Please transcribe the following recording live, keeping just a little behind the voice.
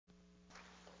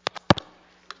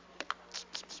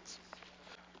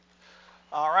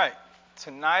All right.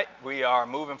 Tonight we are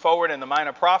moving forward in the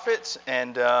minor prophets,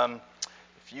 and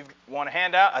if you want a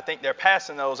handout, I think they're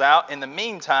passing those out. In the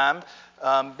meantime,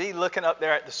 be looking up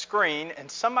there at the screen, and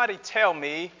somebody tell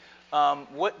me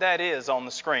what that is on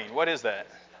the screen. What is that?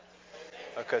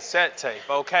 A cassette tape.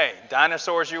 Okay,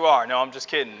 dinosaurs you are. No, I'm just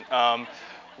kidding.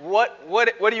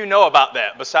 What do you know about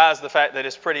that besides the fact that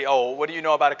it's pretty old? What do you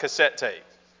know about a cassette tape?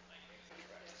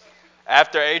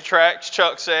 After 8-tracks,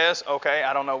 Chuck says. Okay,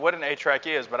 I don't know what an 8-track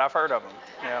is, but I've heard of them.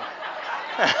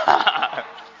 Yeah.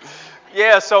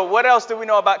 Yeah, so what else do we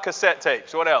know about cassette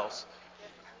tapes? What else?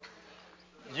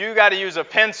 You got to use a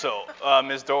pencil,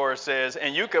 Ms. Doris says,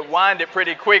 and you could wind it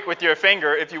pretty quick with your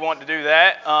finger if you want to do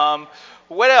that.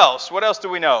 What else? What else do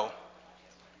we know?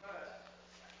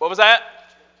 What was that?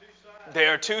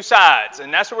 There are two sides,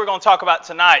 and that's what we're going to talk about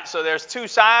tonight. So there's two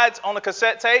sides on the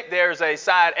cassette tape. There's a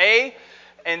side A,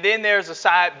 and then there's a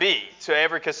side B to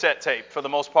every cassette tape. For the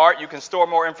most part, you can store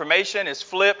more information. It's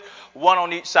flipped, one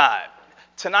on each side.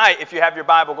 Tonight, if you have your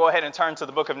Bible, go ahead and turn to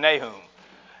the book of Nahum.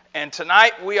 And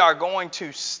tonight we are going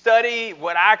to study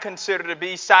what I consider to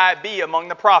be side B among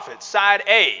the prophets. Side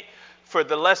A for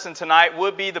the lesson tonight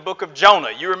would be the book of Jonah.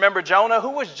 You remember Jonah?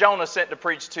 Who was Jonah sent to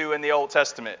preach to in the Old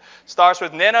Testament? Starts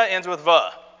with Nineveh, ends with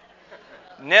Va.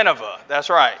 Nineveh,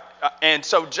 that's right. And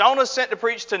so Jonah sent to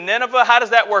preach to Nineveh. How does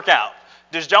that work out?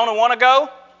 Does Jonah want to go?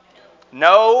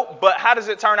 No, but how does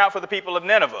it turn out for the people of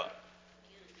Nineveh?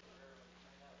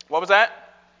 What was that?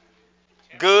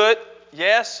 Good,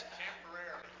 yes.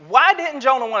 Why didn't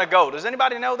Jonah want to go? Does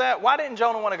anybody know that? Why didn't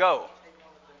Jonah want to go?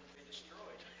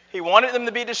 He wanted them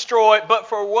to be destroyed, but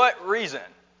for what reason,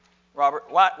 Robert?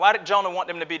 Why did Jonah want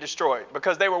them to be destroyed?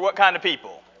 Because they were what kind of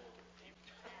people?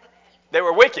 They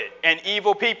were wicked and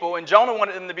evil people, and Jonah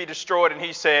wanted them to be destroyed, and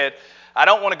he said, I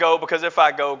don't want to go because if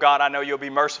I go, God, I know you'll be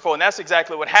merciful. And that's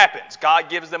exactly what happens. God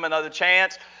gives them another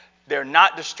chance. They're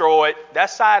not destroyed.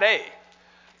 That's side A.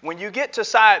 When you get to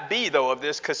side B, though, of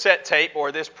this cassette tape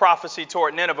or this prophecy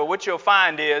toward Nineveh, what you'll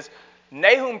find is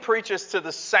Nahum preaches to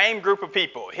the same group of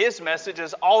people. His message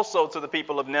is also to the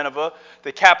people of Nineveh,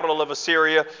 the capital of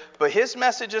Assyria, but his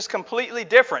message is completely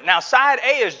different. Now, side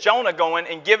A is Jonah going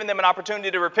and giving them an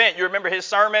opportunity to repent. You remember his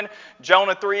sermon,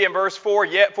 Jonah 3 and verse 4,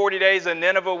 yet 40 days and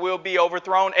Nineveh will be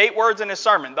overthrown. 8 words in his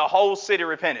sermon, the whole city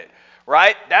repented,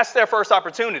 right? That's their first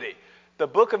opportunity. The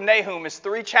book of Nahum is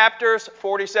 3 chapters,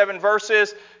 47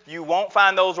 verses. You won't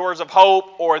find those words of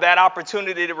hope or that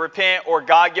opportunity to repent or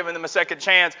God giving them a second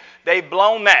chance. They've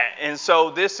blown that. And so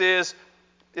this is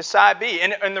side B.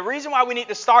 And the reason why we need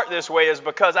to start this way is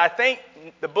because I think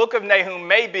the book of Nahum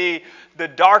may be the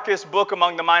darkest book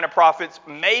among the minor prophets,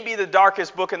 maybe the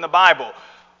darkest book in the Bible.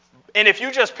 And if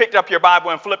you just picked up your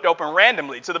Bible and flipped open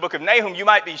randomly to the book of Nahum, you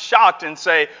might be shocked and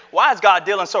say, why is God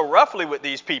dealing so roughly with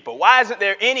these people? Why isn't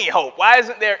there any hope? Why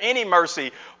isn't there any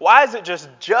mercy? Why is it just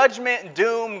judgment,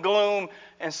 doom, gloom,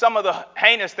 and some of the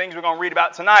heinous things we're going to read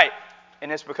about tonight? And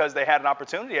it's because they had an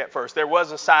opportunity at first. There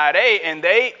was a side A, and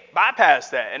they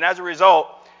bypassed that. And as a result,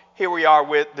 here we are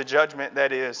with the judgment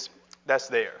that's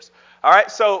theirs. All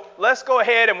right, so let's go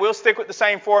ahead and we'll stick with the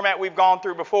same format we've gone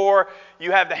through before.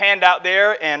 You have the handout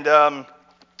there, and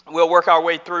we'll work our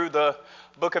way through the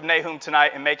book of Nahum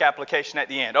tonight and make application at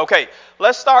the end. Okay,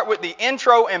 let's start with the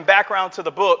intro and background to the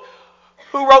book.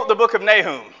 Who wrote the book of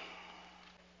Nahum?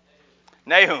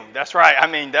 Nahum, that's right. I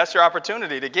mean, that's your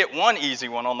opportunity to get one easy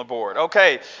one on the board.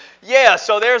 Okay, yeah,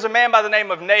 so there's a man by the name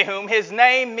of Nahum. His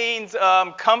name means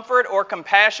comfort or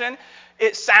compassion.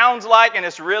 It sounds like, and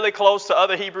it's really close to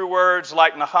other Hebrew words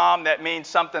like Nahum, that means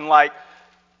something like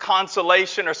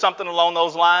consolation or something along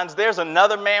those lines. There's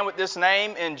another man with this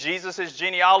name in Jesus'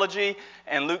 genealogy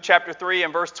in Luke chapter 3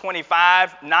 and verse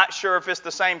 25. Not sure if it's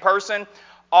the same person.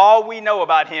 All we know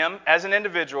about him as an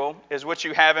individual is what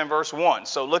you have in verse 1.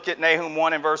 So look at Nahum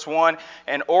 1 and verse 1.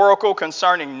 An oracle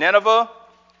concerning Nineveh,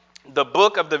 the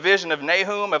book of the vision of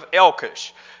Nahum of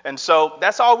Elkish. And so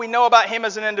that's all we know about him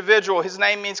as an individual. His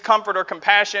name means comfort or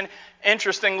compassion.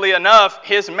 Interestingly enough,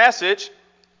 his message,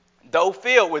 though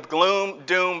filled with gloom,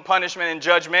 doom, punishment, and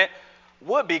judgment,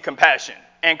 would be compassion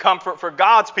and comfort for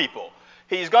God's people.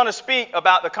 He's going to speak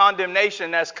about the condemnation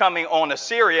that's coming on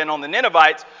Assyria and on the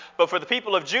Ninevites, but for the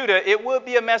people of Judah, it would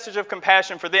be a message of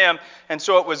compassion for them, and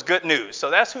so it was good news.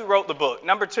 So that's who wrote the book.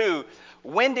 Number 2,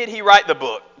 when did he write the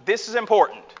book? This is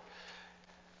important.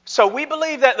 So we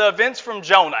believe that the events from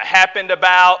Jonah happened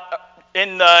about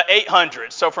in the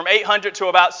 800s. So from 800 to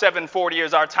about 740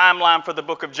 is our timeline for the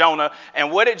book of Jonah.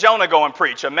 And what did Jonah go and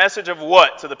preach? A message of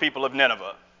what to the people of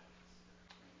Nineveh?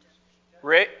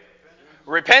 Rick?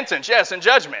 Repentance, yes, and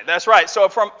judgment. That's right. So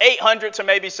from 800 to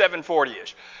maybe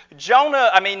 740-ish.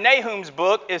 Nahum's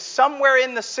book is somewhere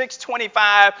in the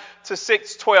 625 to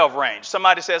 612 range.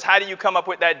 Somebody says, how do you come up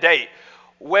with that date?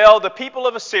 Well, the people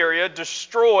of Assyria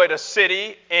destroyed a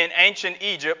city in ancient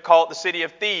Egypt called the city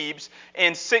of Thebes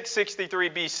in 663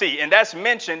 BC. And that's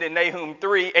mentioned in Nahum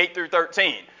 3, 8 through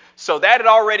 13. So that had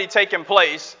already taken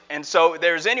place. And so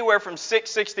there's anywhere from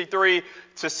 663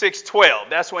 to 612.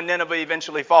 That's when Nineveh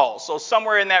eventually falls. So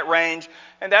somewhere in that range.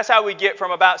 And that's how we get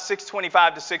from about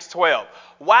 625 to 612.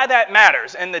 Why that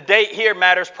matters, and the date here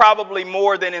matters probably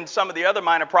more than in some of the other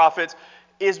minor prophets,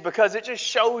 is because it just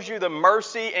shows you the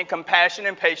mercy and compassion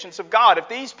and patience of God. If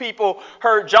these people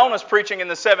heard Jonah's preaching in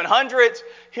the 700s,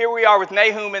 here we are with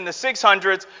Nahum in the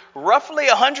 600s, roughly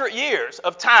 100 years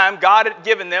of time God had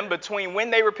given them between when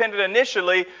they repented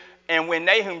initially and when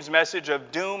Nahum's message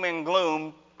of doom and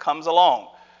gloom comes along.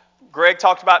 Greg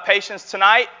talked about patience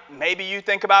tonight. Maybe you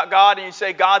think about God and you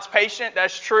say, God's patient.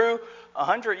 That's true.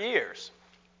 100 years.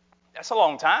 That's a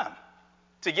long time.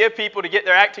 To give people to get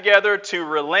their act together, to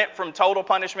relent from total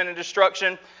punishment and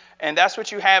destruction. And that's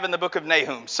what you have in the book of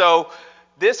Nahum. So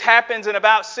this happens in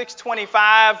about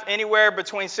 625, anywhere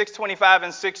between 625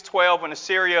 and 612 when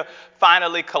Assyria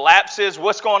finally collapses.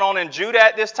 What's going on in Judah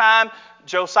at this time?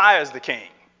 Josiah is the king.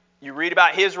 You read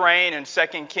about his reign in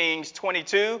 2 Kings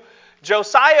 22.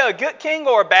 Josiah a good king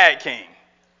or a bad king?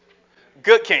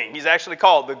 Good king. He's actually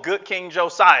called the good king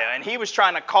Josiah. And he was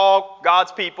trying to call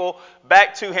God's people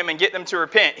back to him and get them to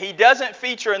repent. He doesn't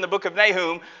feature in the book of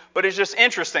Nahum, but it's just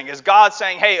interesting. As God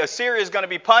saying, hey, Assyria is going to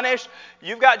be punished,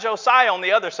 you've got Josiah on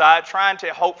the other side trying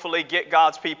to hopefully get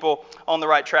God's people on the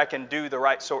right track and do the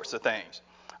right sorts of things.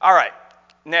 All right,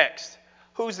 next.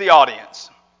 Who's the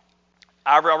audience?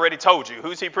 I've already told you.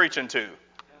 Who's he preaching to?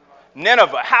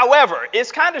 Nineveh. However,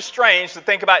 it's kind of strange to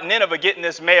think about Nineveh getting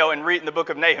this mail and reading the book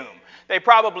of Nahum. They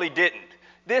probably didn't.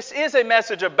 This is a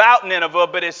message about Nineveh,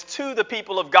 but it's to the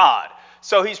people of God.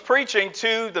 So he's preaching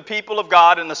to the people of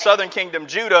God in the southern kingdom,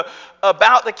 Judah,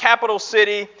 about the capital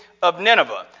city of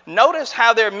Nineveh. Notice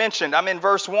how they're mentioned. I'm in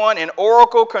verse 1, an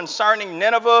oracle concerning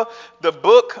Nineveh, the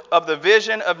book of the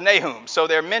vision of Nahum. So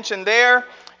they're mentioned there.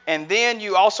 And then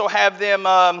you also have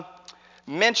them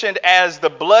mentioned as the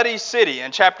bloody city.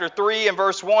 In chapter 3 and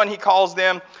verse 1, he calls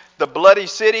them the bloody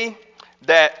city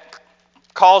that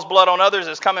calls blood on others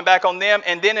is coming back on them.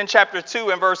 And then in chapter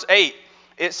 2 and verse 8,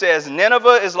 it says,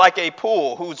 Nineveh is like a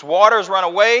pool whose waters run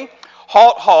away.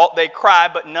 Halt, halt, they cry,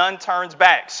 but none turns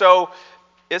back. So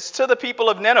it's to the people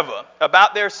of Nineveh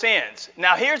about their sins.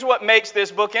 Now here's what makes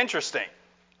this book interesting.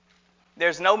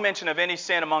 There's no mention of any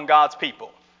sin among God's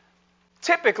people.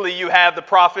 Typically, you have the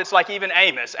prophets like even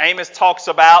Amos. Amos talks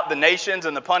about the nations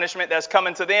and the punishment that's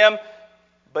coming to them.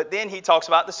 But then he talks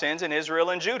about the sins in Israel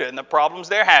and Judah and the problems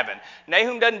they're having.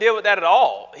 Nahum doesn't deal with that at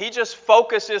all. He just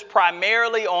focuses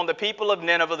primarily on the people of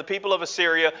Nineveh, the people of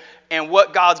Assyria, and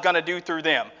what God's going to do through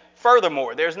them.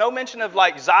 Furthermore, there's no mention of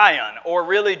like Zion or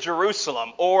really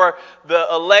Jerusalem or the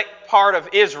elect part of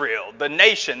Israel, the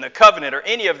nation, the covenant, or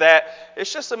any of that.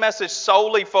 It's just a message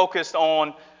solely focused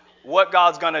on what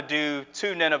God's going to do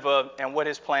to Nineveh and what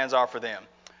his plans are for them.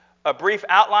 A brief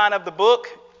outline of the book,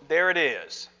 there it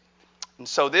is. And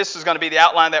so this is going to be the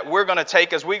outline that we're going to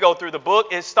take as we go through the book.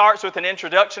 It starts with an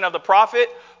introduction of the prophet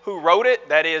who wrote it,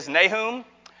 that is Nahum.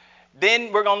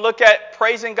 Then we're going to look at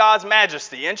praising God's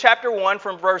majesty. In chapter 1,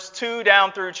 from verse 2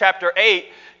 down through chapter 8,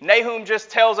 Nahum just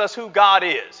tells us who God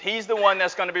is. He's the one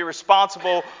that's going to be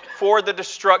responsible for the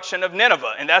destruction of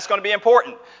Nineveh. And that's going to be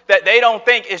important, that they don't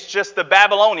think it's just the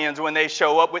Babylonians when they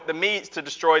show up with the Medes to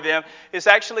destroy them. It's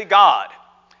actually God.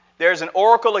 There's an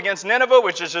oracle against Nineveh,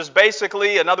 which is just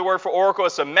basically another word for oracle.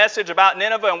 It's a message about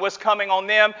Nineveh and what's coming on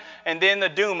them. And then the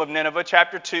doom of Nineveh,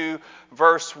 chapter 2,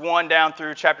 verse 1 down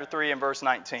through chapter 3 and verse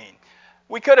 19.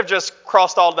 We could have just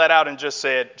crossed all that out and just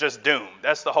said, just doom.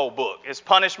 That's the whole book. It's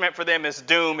punishment for them. It's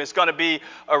doom. It's going to be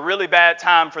a really bad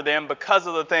time for them because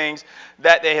of the things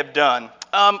that they have done.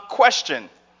 Question.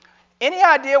 Any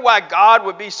idea why God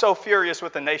would be so furious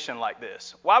with a nation like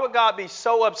this? Why would God be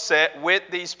so upset with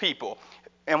these people?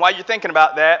 And while you're thinking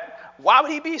about that, why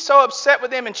would he be so upset with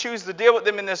them and choose to deal with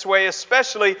them in this way,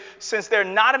 especially since they're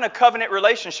not in a covenant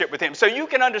relationship with him? So you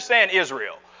can understand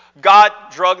Israel. God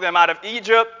drug them out of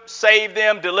Egypt, saved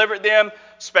them, delivered them,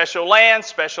 special land,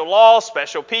 special laws,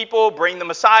 special people, bring the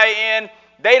Messiah in.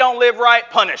 They don't live right,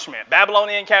 punishment.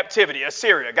 Babylonian captivity,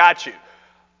 Assyria, got you.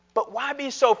 But why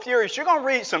be so furious? You're going to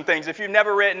read some things if you've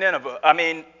never read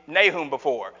Nahum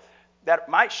before, that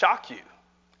might shock you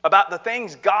about the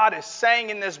things God is saying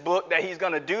in this book that he's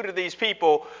going to do to these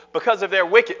people because of their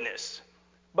wickedness.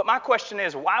 But my question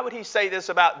is, why would he say this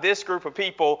about this group of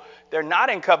people? They're not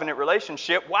in covenant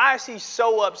relationship. Why is he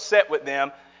so upset with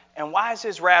them? And why is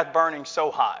his wrath burning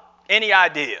so hot? Any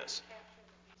ideas?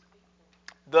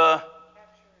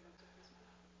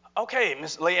 Okay,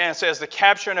 Ms. Leanne says the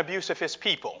capture and abuse of his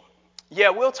people. Yeah,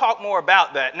 we'll talk more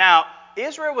about that. Now,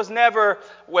 Judah was never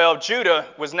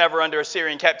under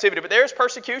Assyrian captivity, but there's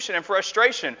persecution and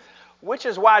frustration, which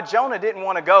is why Jonah didn't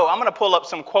want to go. I'm going to pull up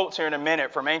some quotes here in a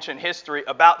minute from ancient history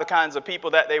about the kinds of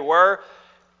people that they were,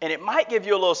 and it might give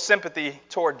you a little sympathy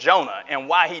toward Jonah and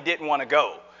why he didn't want to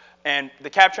go. And the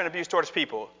capture and abuse toward his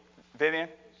people. Vivian?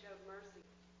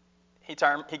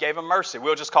 He gave them mercy.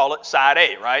 We'll just call it side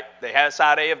A, right? They had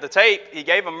side A of the tape. He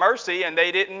gave them mercy, and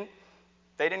they didn't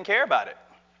care about it.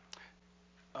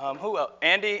 Who else?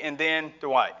 Andy and then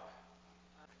Dwight.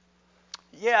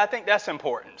 Yeah, I think that's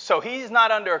important. So he's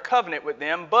not under a covenant with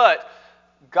them, but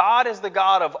God is the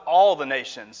God of all the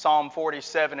nations. Psalm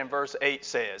 47 and verse 8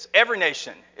 says, every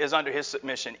nation is under his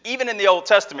submission, even in the Old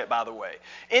Testament, by the way.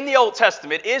 In the Old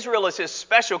Testament, Israel is his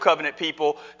special covenant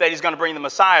people that he's going to bring the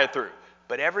Messiah through.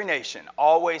 But every nation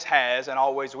always has and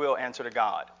always will answer to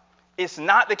God. It's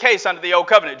not the case under the Old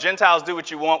Covenant. Gentiles, do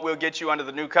what you want, we'll get you under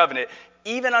the New Covenant.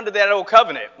 Even under that Old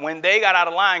Covenant, when they got out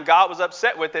of line, God was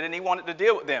upset with it and he wanted to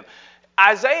deal with them.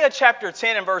 Isaiah chapter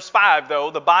 10 and verse 5,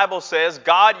 though, the Bible says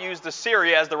God used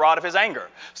Assyria as the rod of his anger.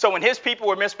 So when his people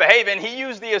were misbehaving, he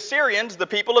used the Assyrians, the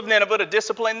people of Nineveh, to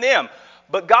discipline them.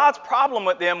 But God's problem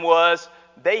with them was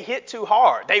they hit too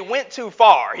hard. They went too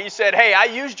far. He said, hey, I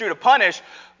used you to punish,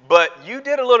 but you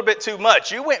did a little bit too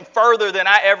much. You went further than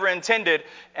I ever intended,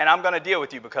 and I'm going to deal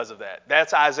with you because of that.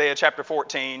 That's Isaiah chapter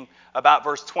 14, about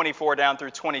verse 24 down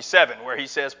through 27, where he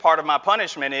says, part of my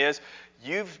punishment is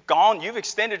you've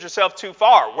extended yourself too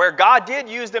far. Where God did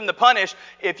use them to punish,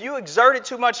 if you exerted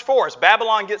too much force,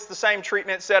 Babylon gets the same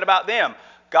treatment said about them.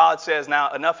 God says,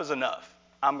 now enough is enough.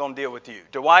 I'm going to deal with you.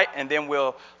 Dwight, and then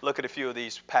we'll look at a few of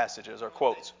these passages or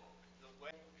quotes.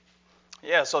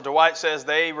 Yeah, so Dwight says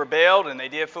they rebelled and they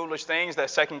did foolish things.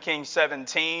 That's 2 Kings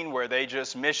 17, where they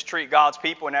just mistreat God's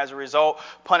people, and as a result,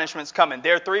 punishment's coming.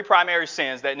 There are three primary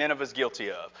sins that Nineveh is guilty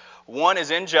of. One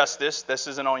is injustice. This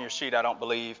isn't on your sheet, I don't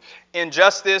believe.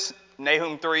 Injustice,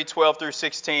 Nahum 3, 12 through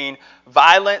 16.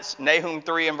 Violence, Nahum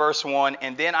 3 and verse 1.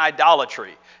 And then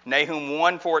idolatry, Nahum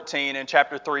 1, 14 and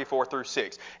chapter 3, 4 through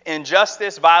 6.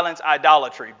 Injustice, violence,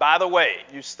 idolatry. By the way,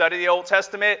 you study the Old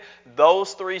Testament,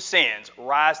 those three sins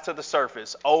rise to the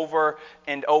surface over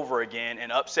and over again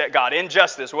and upset God.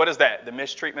 Injustice, what is that? The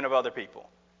mistreatment of other people.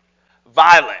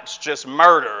 Violence, just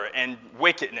murder and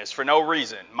wickedness for no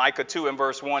reason. Micah 2 and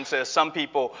verse 1 says some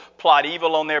people plot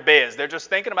evil on their beds. They're just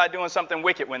thinking about doing something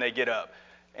wicked when they get up.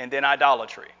 And then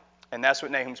idolatry. And that's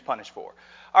what Nahum's punished for.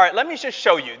 All right, let me just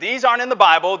show you. These aren't in the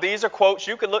Bible. These are quotes.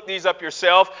 You can look these up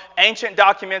yourself. Ancient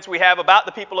documents we have about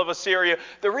the people of Assyria.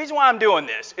 The reason why I'm doing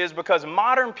this is because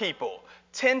modern people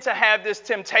tend to have this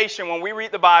temptation when we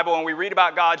read the Bible and we read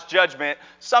about God's judgment.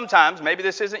 Sometimes, maybe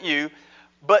this isn't you,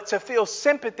 but to feel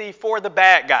sympathy for the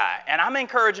bad guy. And I'm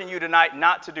encouraging you tonight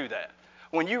not to do that.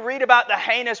 When you read about the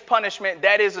heinous punishment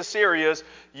that is Assyria's,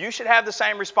 you should have the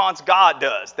same response God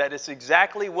does, that it's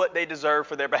exactly what they deserve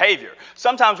for their behavior.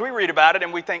 Sometimes we read about it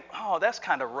and we think, oh, that's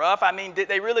kind of rough. I mean, did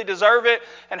they really deserve it?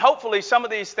 And hopefully some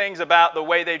of these things about the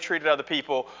way they treated other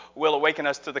people will awaken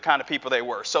us to the kind of people they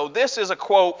were. So this is a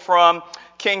quote from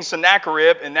King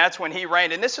Sennacherib, and that's when he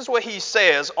reigned. And this is what he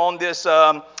says on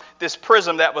this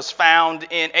prism that was found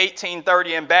in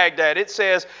 1830 in Baghdad. It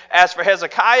says, as for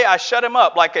Hezekiah, I shut him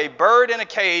up like a bird in a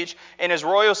cage in his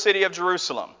royal city of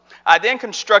Jerusalem. I then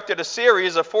constructed a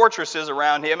series of fortresses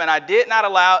around him, and I did not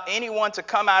allow anyone to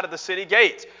come out of the city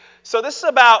gates. So this is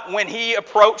about when he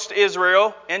approached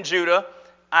Israel and Judah,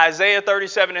 Isaiah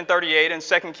 37 and 38 and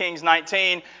 2 Kings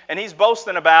 19, and he's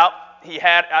boasting about he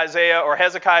had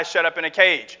Hezekiah shut up in a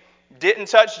cage. Didn't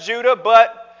touch Judah,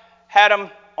 but had him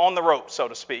on the rope, so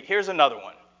to speak. Here's another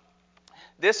one.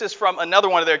 This is from another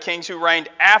one of their kings who reigned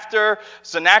after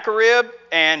Sennacherib,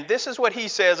 and this is what he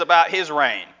says about his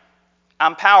reign.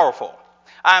 I'm powerful.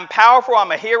 I'm powerful.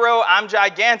 I'm a hero. I'm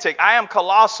gigantic. I am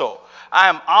colossal. I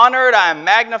am honored. I am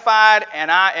magnified,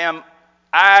 and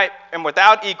I am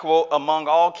without equal among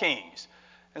all kings.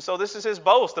 And so this is his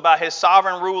boast about his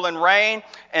sovereign rule and reign.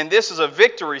 And this is a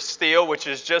victory stele, which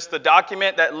is just the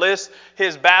document that lists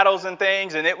his battles and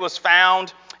things. And it was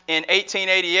found in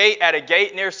 1888 at a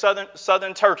gate near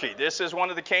southern Turkey. This is one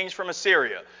of the kings from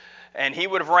Assyria. And he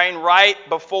would have reigned right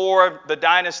before the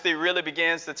dynasty really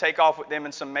begins to take off with them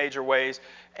in some major ways.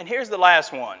 And here's the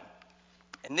last one.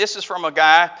 And this is from a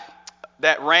guy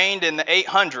that reigned in the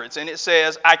 800s. And it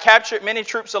says, I captured many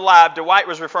troops alive. Dwight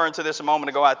was referring to this a moment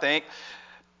ago, I think.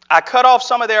 I cut off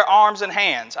some of their arms and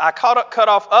hands. I cut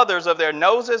off others of their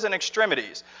noses and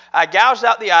extremities. I gouged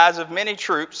out the eyes of many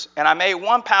troops, and I made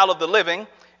one pile of the living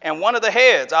and one of the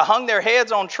heads. I hung their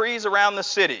heads on trees around the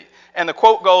city. And the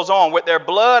quote goes on, with their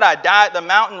blood I dyed the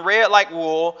mountain red like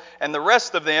wool, and the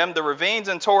rest of them the ravines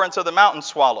and torrents of the mountain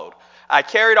swallowed. I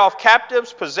carried off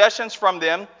captives, possessions from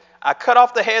them. I cut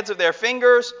off the heads of their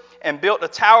fingers and built a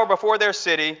tower before their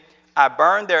city. I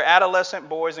burned their adolescent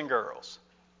boys and girls.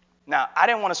 Now, I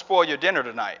didn't want to spoil your dinner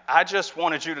tonight. I just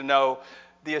wanted you to know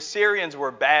the Assyrians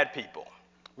were bad people,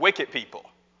 wicked people.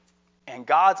 And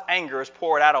God's anger is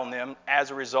poured out on them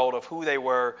as a result of who they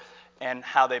were and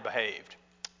how they behaved.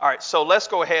 All right, so let's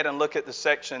go ahead and look at the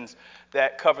sections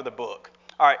that cover the book.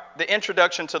 All right, the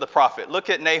introduction to the prophet. Look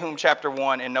at Nahum chapter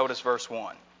 1 and notice verse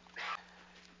 1.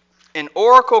 An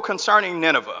oracle concerning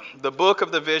Nineveh, the book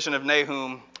of the vision of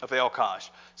Nahum of Elkosh.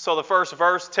 So the first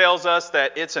verse tells us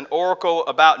that it's an oracle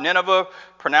about Nineveh,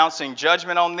 pronouncing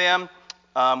judgment on them.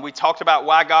 We talked about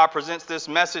why God presents this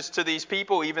message to these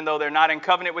people, even though they're not in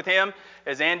covenant with him.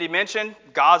 As Andy mentioned,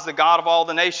 God's the God of all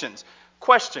the nations.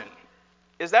 Question,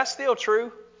 is that still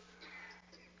true?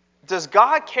 Does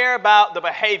God care about the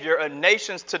behavior of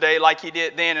nations today like he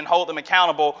did then and hold them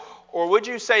accountable? Or would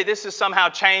you say this is somehow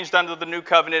changed under the new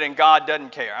covenant and God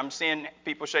doesn't care? I'm seeing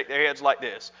people shake their heads like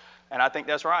this, and I think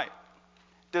that's right.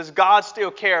 Does God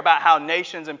still care about how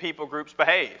nations and people groups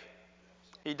behave?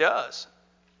 He does.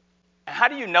 And how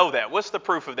do you know that? What's the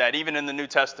proof of that, even in the New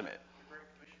Testament?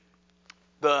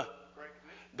 The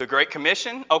Great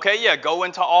Commission. Okay, yeah, go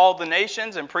into all the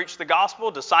nations and preach the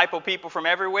gospel, disciple people from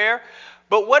everywhere.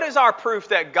 But what is our proof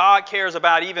that God cares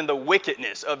about even the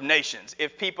wickedness of nations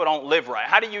if people don't live right?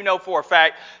 How do you know for a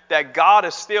fact that God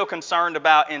is still concerned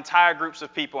about entire groups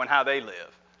of people and how they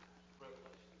live?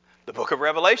 The book of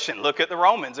Revelation. Look at the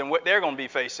Romans and what they're going to be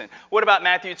facing. What about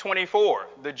Matthew 24?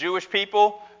 The Jewish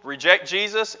people reject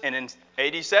Jesus, and in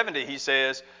AD 70 he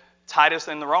says Titus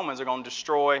and the Romans are going to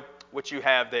destroy what you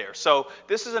have there. So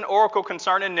this is an oracle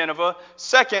concerning Nineveh.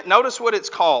 Second, notice what it's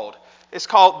called. It's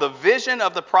called the vision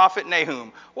of the prophet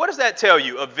Nahum. What does that tell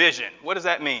you, a vision? What does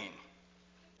that mean?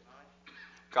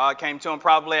 God came to him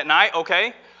probably at night.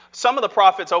 Okay. Some of the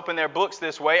prophets open their books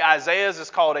this way. Isaiah's is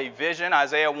called a vision.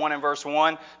 Isaiah 1 and verse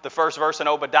 1. The first verse in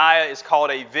Obadiah is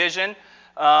called a vision.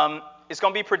 It's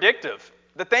going to be predictive.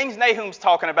 The things Nahum's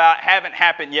talking about haven't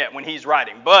happened yet when he's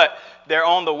writing, but they're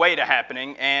on the way to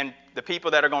happening, and the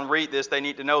people that are going to read this, they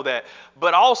need to know that.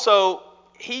 But also,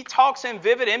 he talks in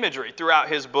vivid imagery throughout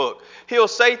his book. He'll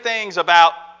say things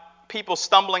about people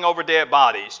stumbling over dead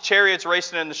bodies, chariots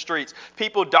racing in the streets,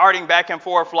 people darting back and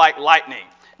forth like lightning.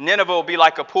 Nineveh will be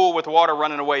like a pool with water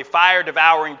running away, fire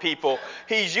devouring people.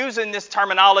 He's using this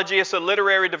terminology as a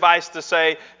literary device to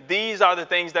say these are the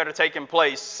things that are taking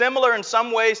place. Similar in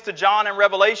some ways to John in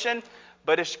Revelation,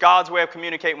 but it's God's way of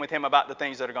communicating with him about the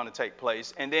things that are going to take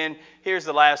place. And then here's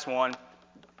the last one.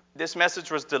 This message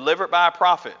was delivered by a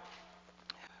prophet.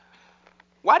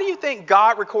 Why do you think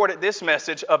God recorded this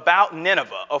message about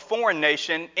Nineveh, a foreign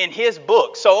nation, in his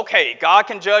book? So, okay, God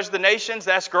can judge the nations.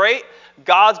 That's great.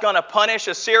 God's going to punish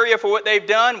Assyria for what they've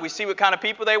done. We see what kind of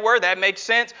people they were. That makes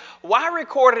sense. Why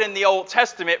record it in the Old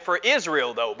Testament for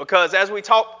Israel, though? Because as we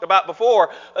talked about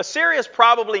before, Assyria is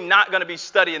probably not going to be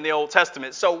studying the Old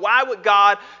Testament. So why would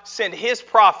God send his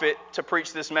prophet to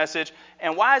preach this message?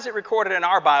 And why is it recorded in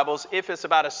our Bibles if it's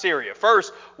about Assyria?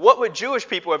 First, what would Jewish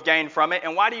people have gained from it?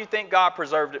 And why do you think God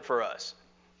preserved it for us?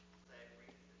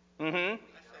 Hold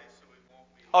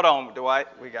on, Dwight.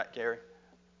 We got Gary.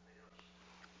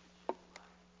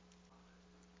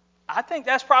 I think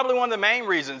that's probably one of the main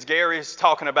reasons Gary's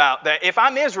talking about, that if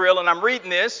I'm Israel and I'm reading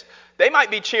this, they might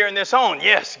be cheering this on.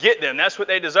 Yes, get them. That's what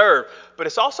they deserve. But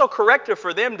it's also corrective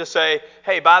for them to say,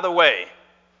 hey, by the way,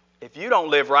 if you don't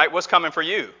live right, what's coming for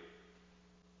you?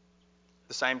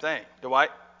 The same thing. Dwight?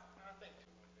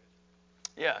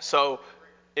 Yeah, so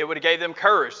it would have gave them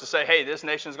courage to say, hey, this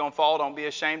nation's going to fall. Don't be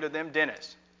ashamed of them,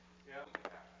 Dennis.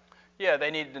 Yeah,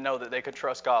 they needed to know that they could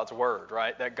trust God's word,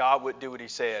 right? That God would do what he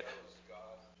said.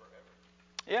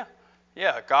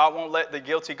 Yeah, God won't let the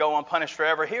guilty go unpunished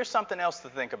forever. Here's something else to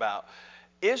think about.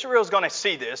 Israel's going to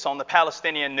see this on the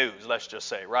Palestinian news, let's just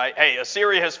say, right? Hey,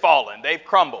 Assyria has fallen. They've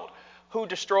crumbled. Who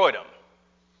destroyed them?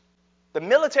 The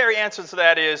military answer to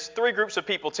that is 3 groups of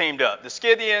people teamed up. The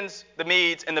Scythians, the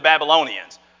Medes, and the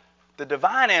Babylonians. The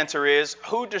divine answer is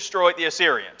who destroyed the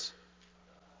Assyrians?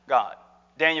 God.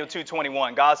 Daniel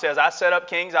 2:21. God says, I set up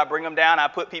kings, I bring them down, I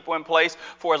put people in place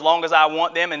for as long as I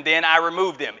want them, and then I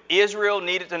remove them. Israel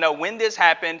needed to know when this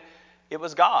happened, it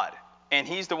was God. And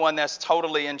he's the one that's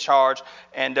totally in charge.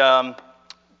 And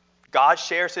God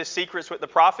shares his secrets with the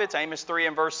prophets, Amos 3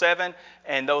 and verse 7,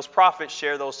 and those prophets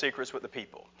share those secrets with the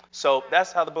people. So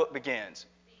that's how the book begins.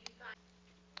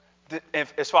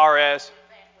 As far as,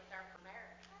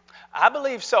 I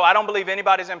believe so. I don't believe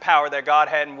anybody's in power that God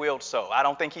hadn't willed so. I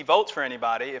don't think he votes for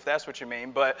anybody, if that's what you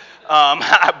mean. But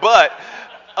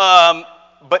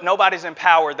nobody's in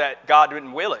power that God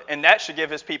didn't will it. And that should give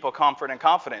his people comfort and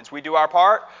confidence. We do our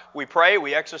part. We pray.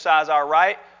 We exercise our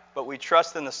right. But we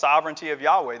trust in the sovereignty of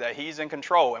Yahweh that he's in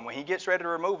control. And when he gets ready to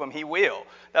remove them, he will.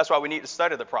 That's why we need to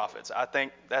study the prophets. I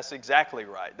think that's exactly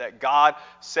right. That God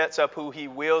sets up who he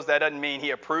wills. That doesn't mean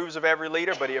he approves of every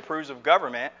leader, but he approves of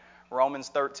government. Romans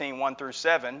 13, 1 through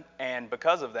 7. And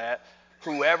because of that,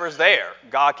 whoever's there,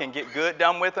 God can get good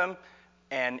done with them.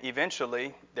 And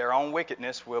eventually, their own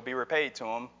wickedness will be repaid to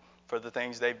them for the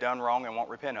things they've done wrong and won't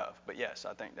repent of. But yes,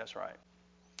 I think that's right.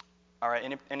 All right,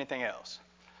 anything else?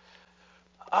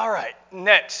 All right,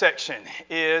 next section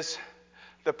is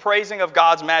the praising of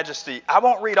God's majesty. I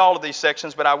won't read all of these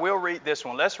sections, but I will read this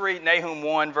one. Let's read Nahum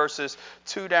 1, verses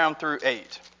 2 down through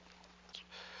 8.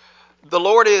 The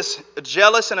Lord is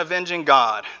jealous and avenging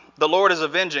God. The Lord is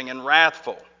avenging and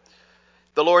wrathful.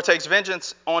 The Lord takes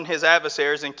vengeance on his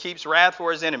adversaries and keeps wrath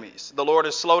for his enemies. The Lord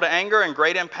is slow to anger and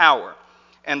great in power.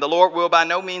 And the Lord will by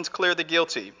no means clear the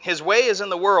guilty. His way is in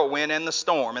the whirlwind and the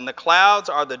storm, and the clouds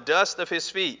are the dust of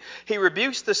his feet. He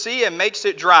rebukes the sea and makes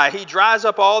it dry. He dries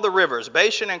up all the rivers.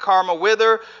 Bashan and Carmel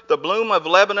wither. The bloom of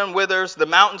Lebanon withers. The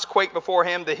mountains quake before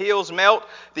him. The hills melt.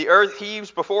 The earth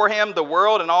heaves before him. The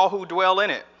world and all who dwell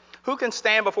in it. Who can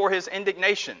stand before his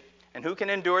indignation? And who can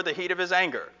endure the heat of his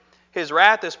anger? His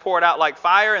wrath is poured out like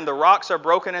fire, and the rocks are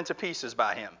broken into pieces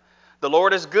by him. The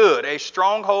Lord is good, a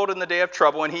stronghold in the day of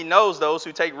trouble, and he knows those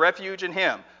who take refuge in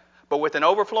him. But with an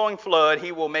overflowing flood,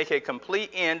 he will make a complete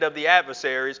end of the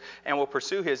adversaries and will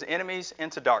pursue his enemies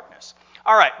into darkness.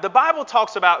 All right, the Bible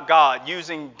talks about God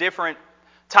using different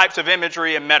types of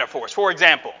imagery and metaphors. For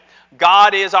example,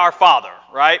 God is our Father,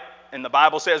 right? And the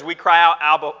Bible says we cry out,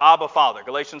 Abba, Abba, Father,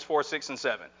 Galatians 4, 6, and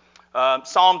 7.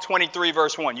 Psalm 23,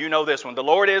 verse 1, you know this one. The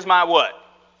Lord is my what?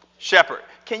 Shepherd.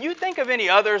 Can you think of any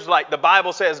others like the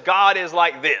Bible says God is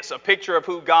like this? A picture of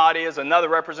who God is, another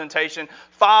representation.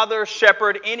 Father,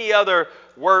 shepherd, any other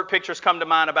word pictures come to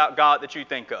mind about God that you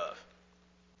think of?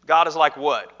 God is like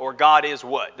what? Or God is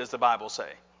what, does the Bible say?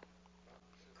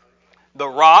 The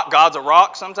rock. God's a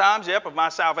rock sometimes, yep, of my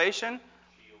salvation.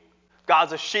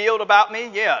 God's a shield about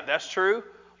me. Yeah, that's true.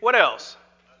 What else?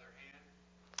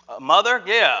 Mother,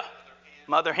 yeah.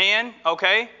 Mother hen,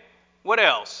 okay. What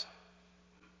else?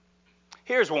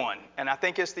 Here's one, and I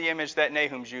think it's the image that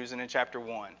Nahum's using in chapter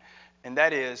 1, and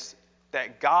that is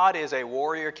that God is a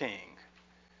warrior king.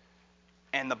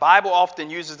 And the Bible often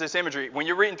uses this imagery. When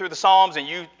you're reading through the Psalms and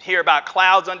you hear about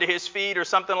clouds under his feet or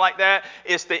something like that,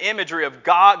 it's the imagery of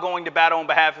God going to battle on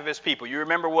behalf of his people. You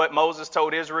remember what Moses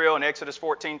told Israel in Exodus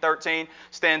 14:13?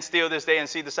 Stand still this day and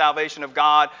see the salvation of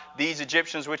God. These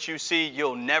Egyptians which you see,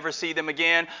 you'll never see them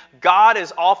again. God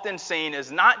is often seen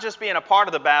as not just being a part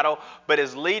of the battle, but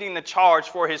as leading the charge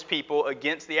for his people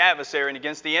against the adversary and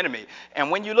against the enemy. And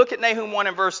when you look at Nahum 1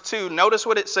 and verse 2, notice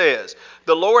what it says.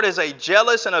 The Lord is a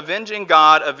jealous and avenging God,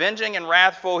 avenging and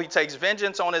wrathful. He takes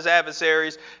vengeance on his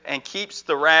adversaries and keeps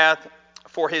the wrath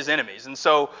for his enemies. And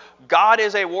so God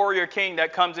is a warrior king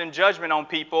that comes in judgment on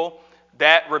people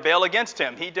that rebel against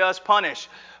him. He does punish.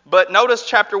 But notice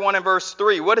chapter 1 and verse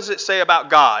 3. What does it say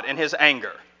about God and his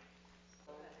anger?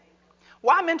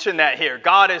 Why mention that here?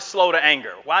 God is slow to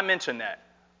anger. Why mention that?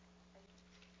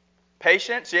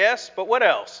 Patience, yes. But what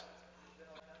else?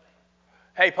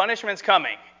 Hey, punishment's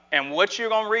coming. And what you're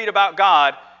going to read about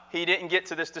God, he didn't get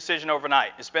to this decision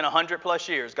overnight. It's been 100 plus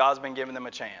years. God's been giving them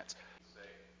a chance.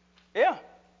 Yeah.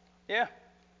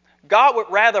 God would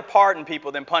rather pardon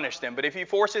people than punish them. But if you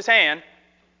force his hand,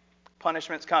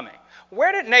 punishment's coming.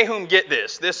 Where did Nahum get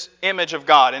this image of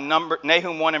God in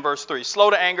Nahum 1 and verse 3? Slow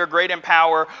to anger, great in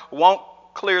power, won't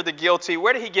clear the guilty.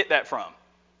 Where did he get that from?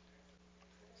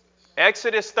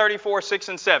 Exodus 34, 6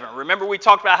 and 7. Remember we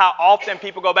talked about how often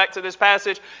people go back to this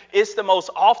passage? It's the most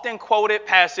often quoted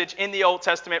passage in the Old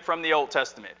Testament from the Old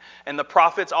Testament. And the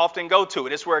prophets often go to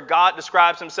it. It's where God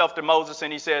describes himself to Moses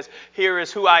and he says, here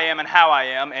is who I am and how I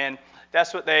am. And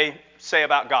that's what they say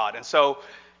about God. And so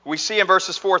we see in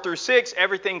verses 4 through 6,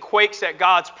 everything quakes at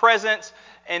God's presence.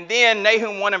 And then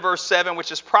Nahum 1 and verse 7,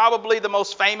 which is probably the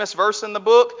most famous verse in the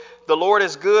book. The Lord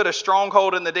is good, a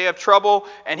stronghold in the day of trouble,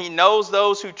 and he knows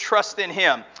those who trust in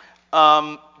him.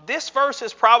 This verse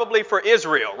is probably for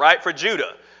Israel, right? For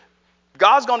Judah.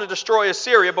 God's going to destroy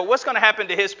Assyria, but what's going to happen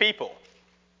to his people?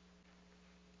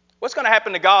 What's going to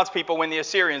happen to God's people when the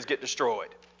Assyrians get destroyed?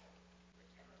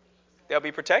 They'll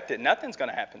be protected. Nothing's going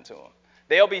to happen to them.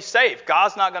 They'll be safe.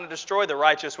 God's not going to destroy the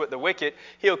righteous with the wicked.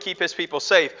 He'll keep his people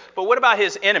safe. But what about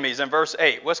his enemies in verse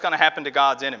 8? What's going to happen to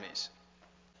God's enemies?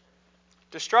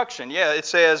 Destruction. Yeah, it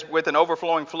says with an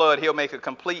overflowing flood, he'll make a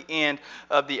complete end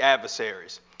of the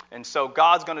adversaries. And so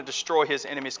God's going to destroy his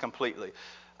enemies completely.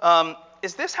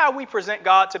 Is this how we present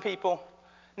God to people?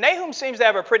 Nahum seems to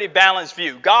have a pretty balanced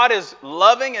view. God is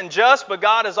loving and just, but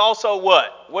God is also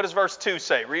what? What does verse 2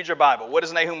 say? Read your Bible. What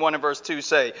does Nahum 1 and verse 2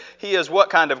 say? He is what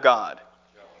kind of God?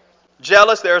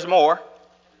 Jealous, there's more.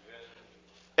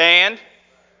 And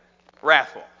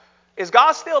wrathful. Is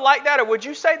God still like that, or would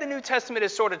you say the New Testament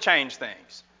has sort of changed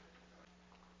things?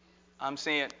 I'm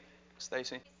seeing,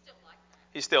 Stacy.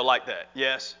 He's still like that.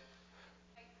 Yes.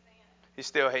 He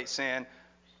still hates sin.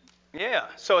 Yeah.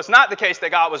 So it's not the case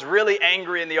that God was really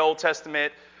angry in the Old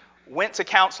Testament, went to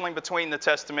counseling between the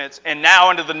Testaments, and now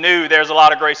under the New there's a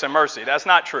lot of grace and mercy. That's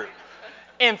not true.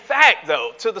 In fact,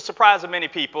 though, to the surprise of many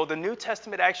people, the New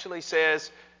Testament actually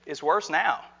says it's worse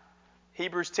now.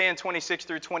 Hebrews 10:26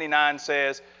 through 29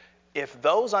 says, if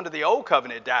those under the old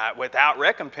covenant died without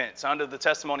recompense under the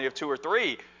testimony of 2 or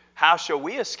 3, how shall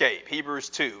we escape? Hebrews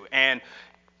 2. And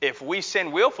if we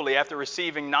sin willfully after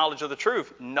receiving knowledge of the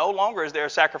truth, no longer is there a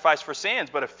sacrifice for sins,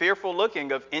 but a fearful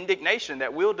looking of indignation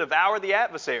that will devour the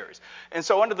adversaries. And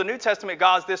so under the New Testament,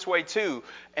 God's this way too.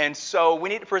 And so we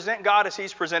need to present God as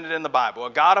he's presented in the Bible. A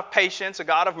God of patience, a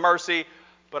God of mercy,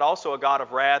 but also a God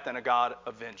of wrath and a God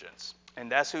of vengeance.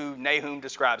 And that's who Nahum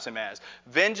describes him as.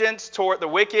 Vengeance toward the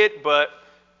wicked, but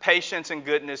patience and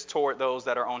goodness toward those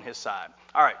that are on his side.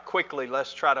 All right, quickly,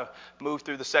 let's try to move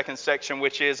through the second section,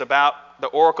 which is about the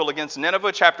oracle against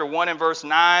Nineveh. Chapter 1 and verse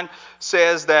 9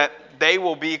 says that they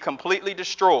will be completely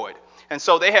destroyed. And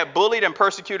so they have bullied and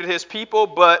persecuted his people,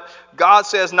 but God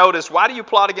says, notice, why do you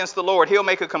plot against the Lord? He'll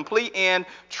make a complete end.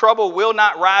 Trouble will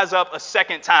not rise up a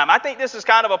second time. I think this is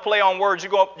kind of a play on words. You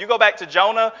go back to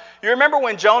Jonah. You remember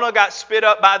when Jonah got spit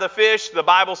up by the fish? The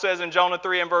Bible says in Jonah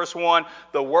 3 and verse 1,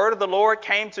 the word of the Lord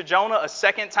came to Jonah a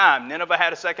second time. Nineveh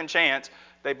had a second chance.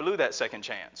 They blew that second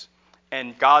chance.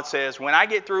 And God says, when I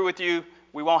get through with you,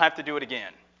 we won't have to do it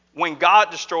again. When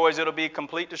God destroys, it'll be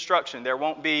complete destruction. There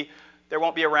won't be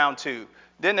a round two.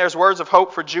 Then there's words of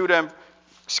hope for Judah,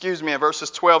 in verses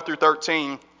 12 through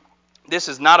 13. This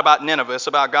is not about Nineveh, it's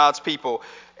about God's people.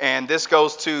 And this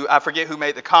goes to, I forget who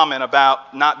made the comment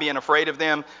about not being afraid of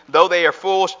them. Though they are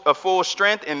of full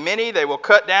strength in many, they will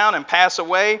cut down and pass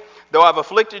away. Though I've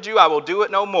afflicted you, I will do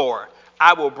it no more.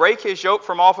 I will break his yoke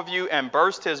from off of you and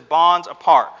burst his bonds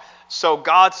apart. So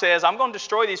God says, I'm going to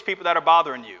destroy these people that are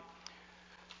bothering you.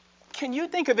 Can you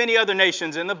think of any other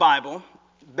nations in the Bible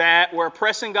that were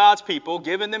oppressing God's people,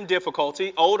 giving them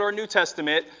difficulty, Old or New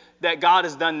Testament, that God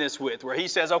has done this with, where he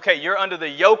says, okay, you're under the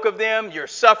yoke of them, you're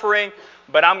suffering,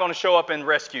 but I'm going to show up and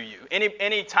rescue you?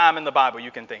 Any time in the Bible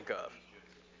you can think of.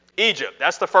 Egypt,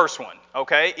 that's the first one,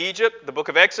 okay? Egypt, the book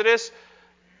of Exodus,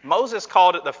 Moses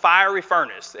called it the fiery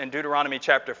furnace in Deuteronomy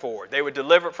chapter 4. They were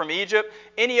delivered from Egypt.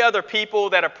 Any other people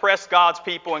that oppress God's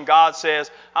people, and God says,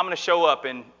 I'm going to show up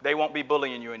and they won't be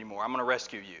bullying you anymore. I'm going to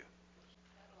rescue you.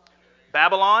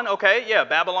 Babylon, okay, yeah,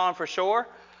 Babylon for sure.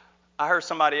 I heard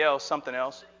something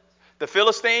else. The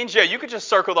Philistines, yeah, you could just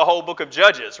circle the whole book of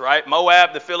Judges, right?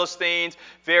 Moab, the Philistines,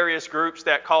 various groups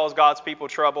that cause God's people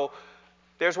trouble.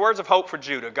 There's words of hope for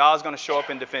Judah. God's going to show up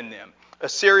and defend them.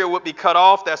 Assyria would be cut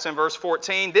off. That's in verse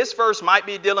 14. This verse might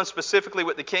be dealing specifically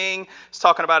with the king. It's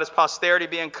talking about his posterity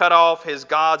being cut off, his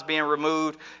gods being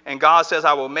removed. And God says,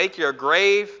 I will make your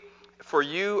grave, for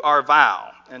you are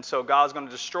vile. And so God's going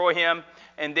to destroy him.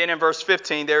 And then in verse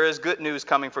 15, there is good news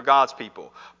coming for God's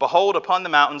people. Behold, upon the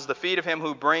mountains, the feet of him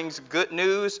who brings good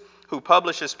news, who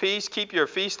publishes peace. Keep your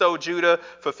feast, O Judah,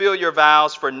 fulfill your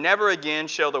vows, for never again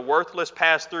shall the worthless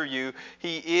pass through you.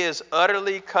 He is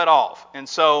utterly cut off. And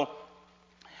so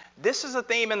this is a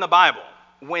theme in the Bible.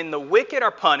 When the wicked are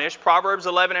punished, Proverbs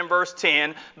 11 and verse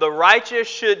 10, the righteous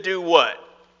should do what?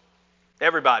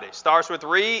 Everybody. Starts with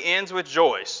ends with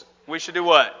joyce. We should do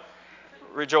what?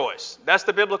 Rejoice. That's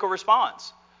the biblical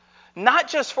response. Not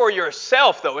just for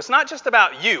yourself, though. It's not just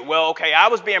about you. Well, okay, I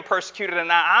was being persecuted and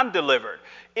now I'm delivered.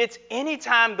 It's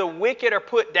anytime the wicked are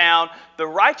put down, the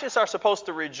righteous are supposed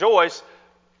to rejoice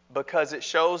because it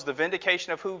shows the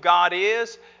vindication of who God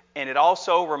is, and it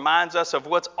also reminds us of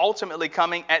what's ultimately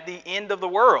coming at the end of the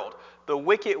world. The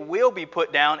wicked will be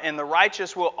put down and the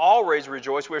righteous will always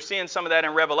rejoice. We're seeing some of that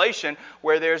in Revelation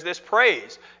where there's this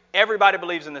praise. Everybody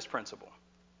believes in this principle.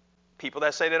 People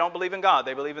that say they don't believe in God,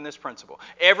 they believe in this principle.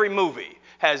 Every movie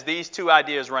has these two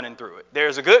ideas running through it.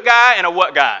 There's a good guy and a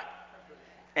what guy.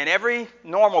 And every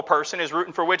normal person is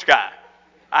rooting for which guy?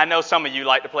 I know some of you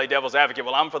like to play devil's advocate.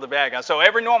 Well, I'm for the bad guy. So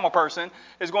every normal person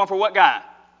is going for what guy?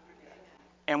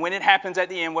 And when it happens at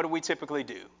the end, what do we typically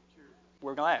do?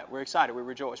 We're glad. We're excited. We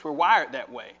rejoice. We're wired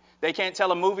that way. They can't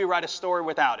tell a movie, write a story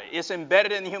without it. It's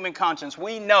embedded in the human conscience.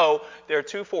 We know there are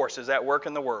two forces at work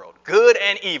in the world, good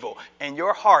and evil. And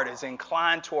your heart is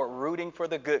inclined toward rooting for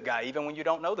the good guy, even when you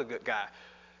don't know the good guy.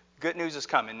 Good news is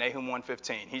coming, Nahum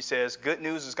 1:15. He says, good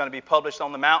news is going to be published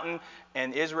on the mountain,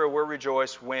 and Israel will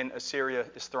rejoice when Assyria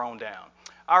is thrown down.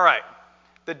 All right.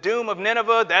 The doom of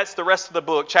Nineveh, that's the rest of the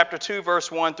book, chapter 2,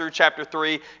 verse 1 through chapter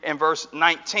 3 and verse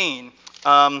 19.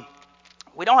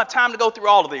 We don't have time to go through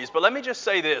all of these, but let me just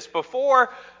say this.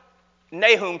 Before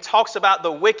Nahum talks about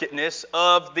the wickedness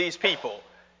of these people,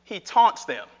 he taunts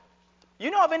them. You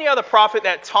know of any other prophet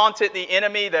that taunted the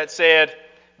enemy, that said,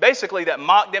 basically that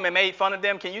mocked them and made fun of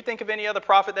them? Can you think of any other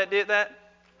prophet that did that?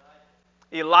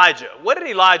 Elijah. What did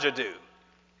Elijah do?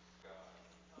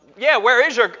 Yeah, where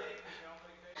is your...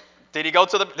 Did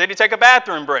he take a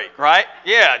bathroom break, right?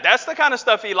 Yeah, that's the kind of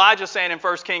stuff Elijah's saying in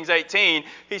 1 Kings 18.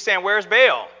 He's saying, where's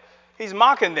Baal? He's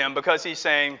mocking them because he's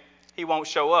saying he won't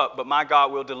show up, but my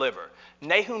God will deliver.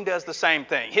 Nahum does the same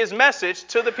thing. His message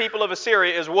to the people of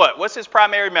Assyria is what? What's his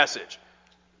primary message?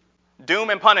 Doom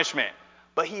and punishment.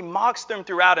 But he mocks them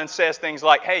throughout and says things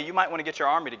like, hey, you might want to get your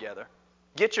army together.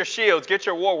 Get your shields, get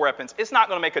your war weapons. It's not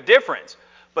going to make a difference.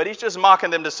 But he's just mocking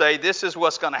them to say, this is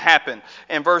what's going to happen.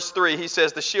 In verse 3, he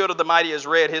says, the shield of the mighty is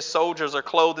red. His soldiers are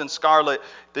clothed in scarlet.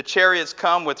 The chariots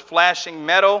come with flashing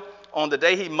metal. On the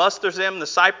day he musters them, the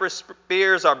cypress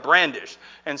spears are brandished.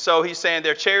 And so he's saying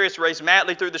their chariots race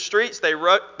madly through the streets. They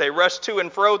rush to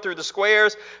and fro through the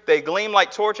squares. They gleam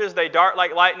like torches. They dart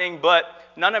like lightning. But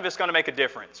none of it's going to make a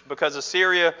difference because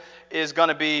Assyria is going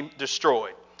to be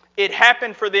destroyed. It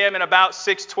happened for them in about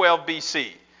 612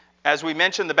 BC. As we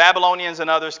mentioned, the Babylonians and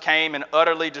others came and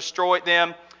utterly destroyed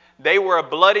them. They were a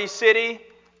bloody city,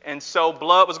 and so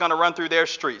blood was going to run through their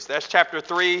streets. That's chapter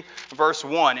 3, verse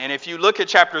 1. And if you look at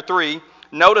chapter 3,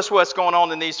 notice what's going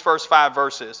on in these first 5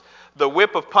 verses. The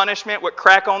whip of punishment would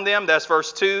crack on them. That's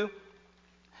verse 2.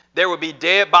 There would be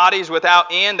dead bodies without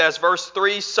end. That's verse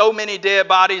 3. So many dead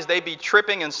bodies, they'd be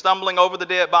tripping and stumbling over the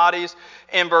dead bodies.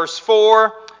 In verse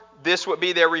 4, this would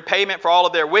be their repayment for all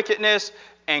of their wickedness.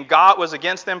 And God was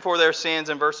against them for their sins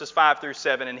in verses 5 through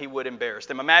 7, and he would embarrass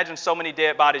them. Imagine so many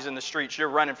dead bodies in the streets. You're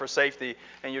running for safety,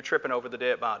 and you're tripping over the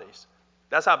dead bodies.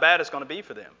 That's how bad it's going to be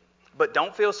for them. But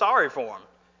don't feel sorry for them.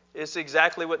 It's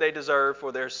exactly what they deserve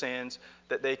for their sins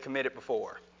that they committed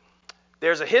before.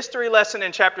 There's a history lesson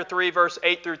in chapter 3, verse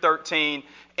 8 through 13,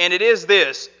 and it is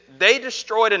this. They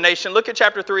destroyed a nation. Look at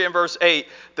chapter 3 and verse 8.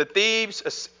 The Thebes,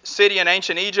 a city in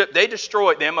ancient Egypt, they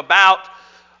destroyed them about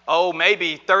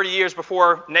maybe 30 years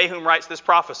before Nahum writes this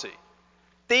prophecy.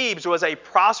 Thebes was a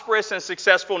prosperous and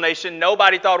successful nation.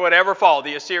 Nobody thought it would ever fall.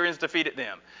 The Assyrians defeated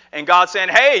them. And God saying,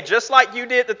 hey, just like you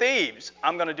did to Thebes,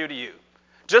 I'm going to do to you.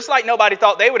 Just like nobody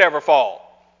thought they would ever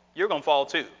fall, you're going to fall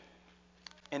too.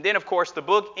 And then, of course, the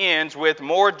book ends with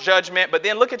more judgment. But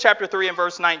then look at chapter 3 and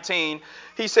verse 19.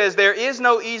 He says, there is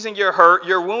no easing your hurt.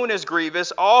 Your wound is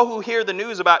grievous. All who hear the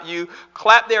news about you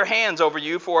clap their hands over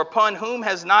you, for upon whom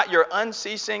has not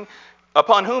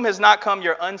come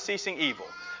your unceasing evil.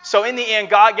 So in the end,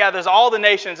 God gathers all the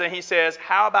nations and he says,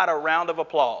 how about a round of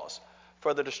applause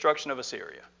for the destruction of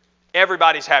Assyria?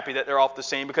 Everybody's happy that they're off the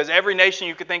scene because every nation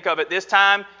you could think of at this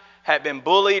time had been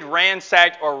bullied,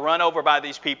 ransacked, or run over by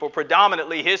these people,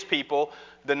 predominantly his people,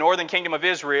 the northern kingdom of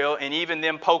Israel, and even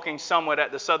them poking somewhat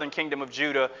at the southern kingdom of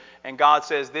Judah. And God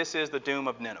says, this is the doom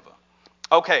of Nineveh.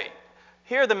 Okay,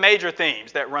 here are the major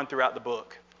themes that run throughout the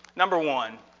book. Number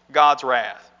 1, God's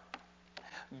wrath.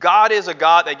 God is a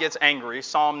God that gets angry.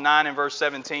 Psalm 9 and verse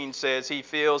 17 says he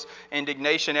feels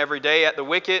indignation every day at the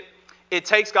wicked. It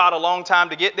takes God a long time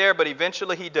to get there, but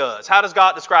eventually he does. How does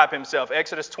God describe himself?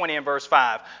 Exodus 20 and verse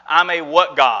 5. I'm a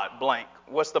what God? Blank.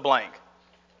 What's the blank?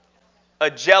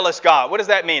 A jealous God. What does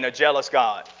that mean, a jealous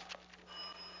God?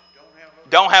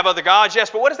 Don't have other gods? Yes,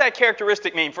 but what does that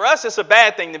characteristic mean? For us, it's a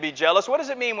bad thing to be jealous. What does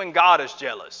it mean when God is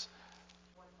jealous?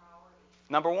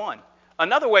 Number 1.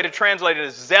 Another way to translate it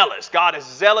is zealous. God is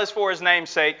zealous for his name's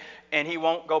sake, and he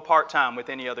won't go part-time with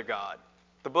any other God.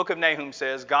 The book of Nahum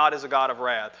says God is a God of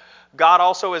wrath. God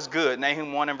also is good,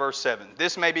 Nahum 1 and verse 7.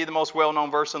 This may be the most well-known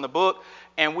verse in the book,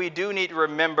 and we do need to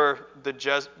remember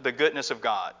the goodness of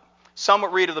God. Some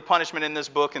would read of the punishment in this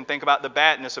book and think about the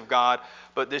badness of God,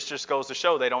 but this just goes to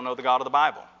show they don't know the God of the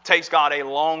Bible. It takes God a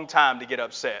long time to get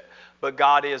upset, but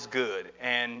God is good.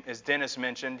 And as Dennis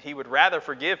mentioned, he would rather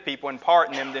forgive people and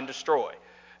pardon them than destroy.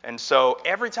 And so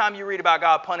every time you read about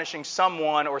God punishing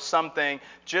someone or something,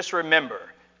 just remember,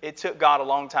 it took God a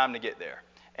long time to get there.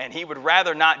 And he would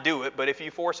rather not do it, but if you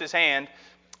force his hand,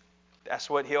 that's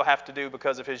what he'll have to do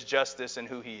because of his justice and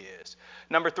who he is.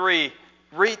 Number 3,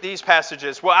 read these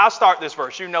passages. Well, I'll start this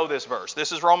verse. You know this verse.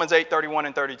 This is Romans 8:31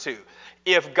 and 32.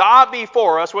 If God be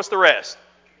for us, what's the rest?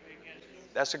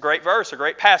 That's a great verse, a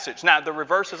great passage. Now, the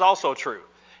reverse is also true.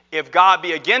 If God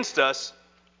be against us,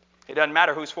 it doesn't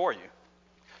matter who's for you.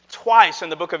 Twice in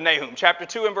the book of Nahum, chapter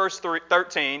 2 and verse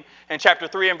 13, and chapter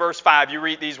 3 and verse 5, you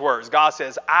read these words. God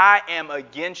says, I am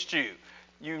against you.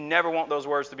 You never want those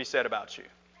words to be said about you.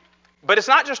 But it's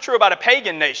not just true about a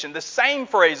pagan nation. The same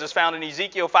phrase is found in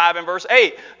Ezekiel 5 and verse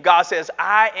 8. God says,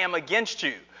 I am against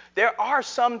you. There are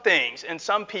some things and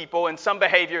some people and some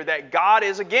behavior that God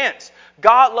is against.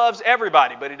 God loves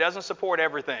everybody, but he doesn't support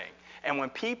everything. And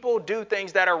when people do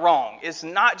things that are wrong, it's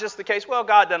not just the case, well,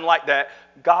 God doesn't like that.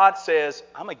 God says,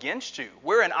 I'm against you.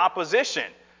 We're in opposition.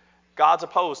 God's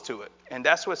opposed to it. And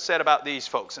that's what's said about these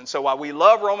folks. And so while we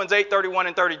love Romans 8:31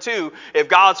 and 32, if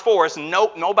God's for us,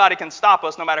 nobody can stop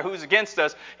us no matter who's against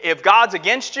us. If God's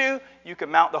against you, you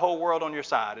can mount the whole world on your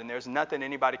side, and there's nothing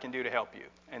anybody can do to help you.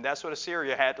 And that's what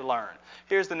Assyria had to learn.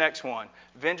 Here's the next one.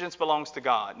 Vengeance belongs to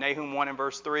God. Nahum 1 and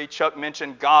verse 3, Chuck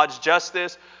mentioned God's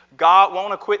justice. God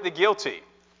won't acquit the guilty.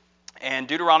 And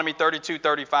Deuteronomy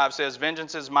 32:35 says,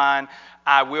 vengeance is mine,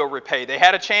 I will repay. They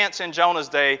had a chance in Jonah's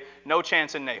day, no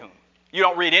chance in Nahum. You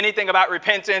don't read anything about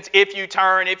repentance, if you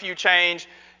turn, if you change.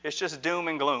 It's just doom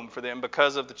and gloom for them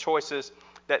because of the choices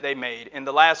that they made. And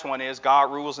the last one is God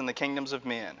rules in the kingdoms of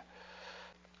men.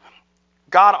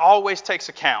 God always takes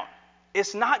account.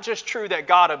 It's not just true that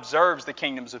God observes the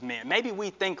kingdoms of men. Maybe we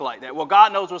think like that. Well,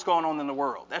 God knows what's going on in the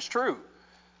world. That's true.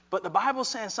 But the Bible's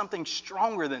saying something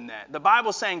stronger than that. The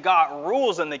Bible's saying God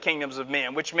rules in the kingdoms of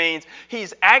men, which means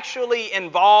he's actually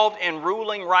involved in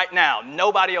ruling right now.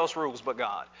 Nobody else rules but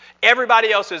God. Everybody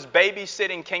else is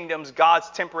babysitting kingdoms God's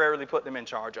temporarily put them in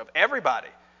charge of. Everybody.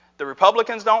 The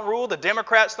Republicans don't rule. The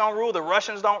Democrats don't rule. The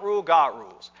Russians don't rule. God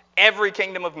rules. Every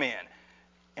kingdom of men.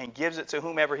 And gives it to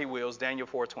whomever he wills. Daniel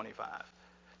 4:25.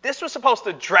 This was supposed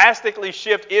to drastically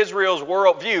shift Israel's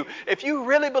worldview. If you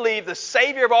really believe the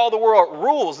Savior of all the world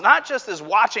rules, not just is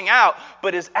watching out,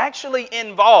 but is actually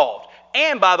involved.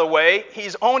 And by the way,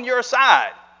 he's on your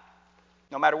side.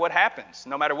 No matter what happens,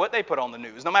 no matter what they put on the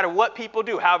news, no matter what people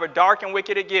do, however dark and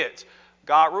wicked it gets,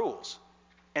 God rules.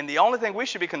 And the only thing we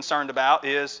should be concerned about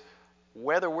is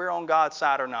whether we're on God's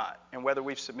side or not, and whether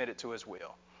we've submitted to his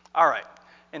will. All right,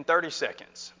 in 30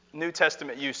 seconds. New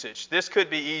Testament usage. This could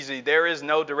be easy. There is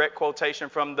no direct quotation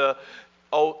from the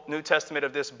Old New Testament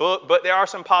of this book, but there are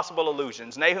some possible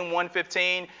allusions. Nahum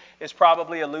 1:15 is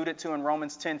probably alluded to in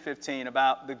Romans 10:15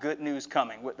 about the good news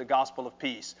coming with the gospel of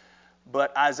peace.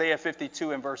 But Isaiah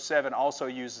 52 and verse 7 also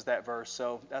uses that verse,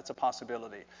 so that's a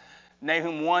possibility.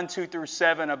 Nahum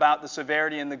 1:2-7 about the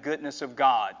severity and the goodness of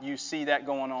God. You see that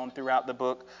going on throughout the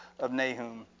book of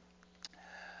Nahum.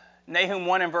 Nahum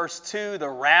 1 and verse 2, the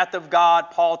wrath of God.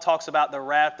 Paul talks about the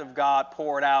wrath of God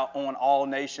poured out on all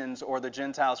nations or the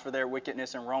Gentiles for their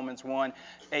wickedness in Romans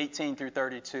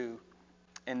 1:18-32.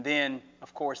 And then,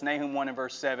 of course, Nahum 1 and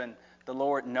verse 7, the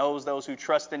Lord knows those who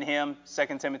trust in him.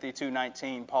 2 Timothy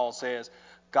 2:19, Paul says,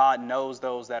 God knows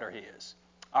those that are his.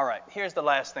 All right, here's the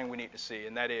last thing we need to see,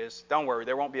 and that is, don't worry,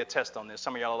 there won't be a test on this.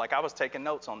 Some of y'all are like, I was taking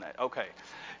notes on that. Okay.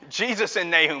 Jesus in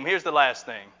Nahum, here's the last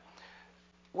thing.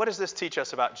 What does this teach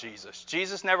us about Jesus?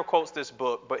 Jesus never quotes this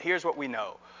book, but here's what we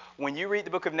know. When you read the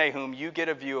book of Nahum, you get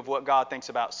a view of what God thinks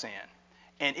about sin.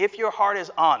 And if your heart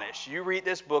is honest, you read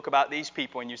this book about these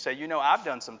people and you say, you know, I've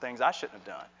done some things I shouldn't have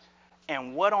done.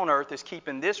 And what on earth is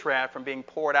keeping this wrath from being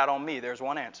poured out on me? There's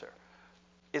one answer.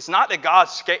 It's not that God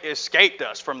escaped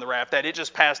us from the wrath, that it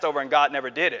just passed over and God never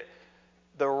did it.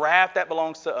 The wrath that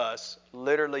belongs to us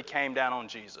literally came down on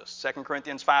Jesus. 2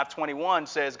 Corinthians 5:21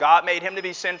 says, God made him to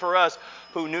be sin for us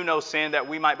who knew no sin, that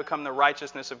we might become the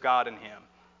righteousness of God in him.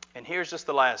 And here's just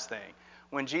the last thing.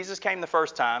 When Jesus came the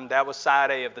first time, that was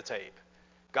side A of the tape.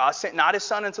 God sent not his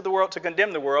son into the world to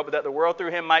condemn the world, but that the world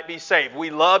through him might be saved. We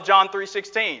love John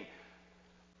 3:16.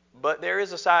 But there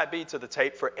is a side B to the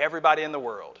tape for everybody in the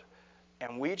world.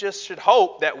 And we just should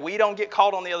hope that we don't get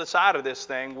caught on the other side of this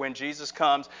thing when Jesus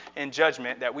comes in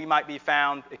judgment, that we might be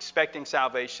found expecting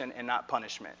salvation and not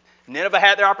punishment. Nineveh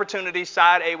had their opportunity.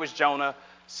 Side A was Jonah.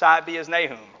 Side B is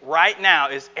Nahum. Right now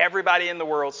is everybody in the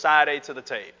world side A to the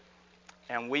tape.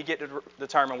 And we get to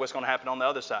determine what's going to happen on the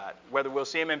other side, whether we'll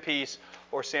see him in peace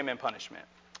or see him in punishment.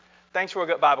 Thanks for a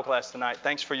good Bible class tonight.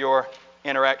 Thanks for your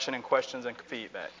interaction and questions and feedback.